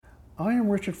I am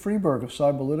Richard Freiberg of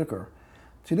Cyberlitica.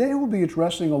 Today we'll be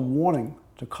addressing a warning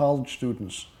to college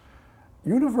students.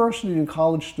 University and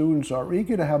college students are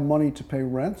eager to have money to pay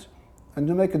rent and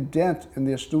to make a dent in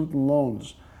their student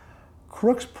loans.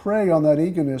 Crooks prey on that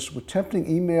eagerness with tempting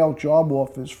email job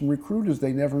offers from recruiters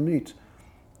they never meet.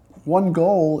 One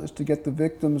goal is to get the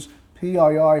victim's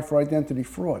PII for identity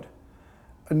fraud.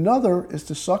 Another is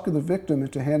to sucker the victim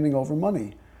into handing over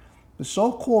money. The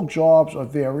so-called jobs are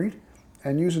varied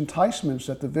and use enticements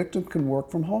that the victim can work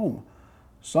from home.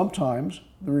 Sometimes,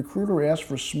 the recruiter asks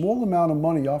for a small amount of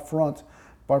money up front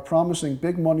by promising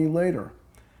big money later.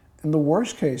 In the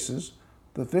worst cases,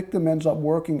 the victim ends up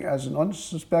working as an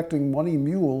unsuspecting money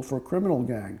mule for a criminal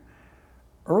gang.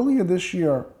 Earlier this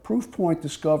year, Proofpoint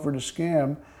discovered a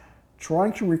scam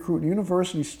trying to recruit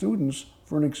university students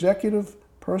for an executive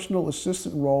personal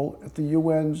assistant role at the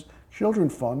UN's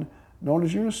Children's Fund, known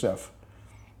as UNICEF.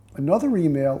 Another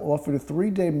email offered a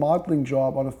 3-day modeling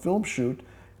job on a film shoot,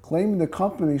 claiming the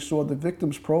company saw the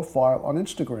victim's profile on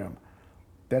Instagram.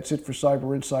 That's it for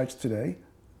Cyber Insights today.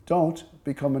 Don't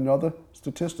become another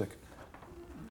statistic.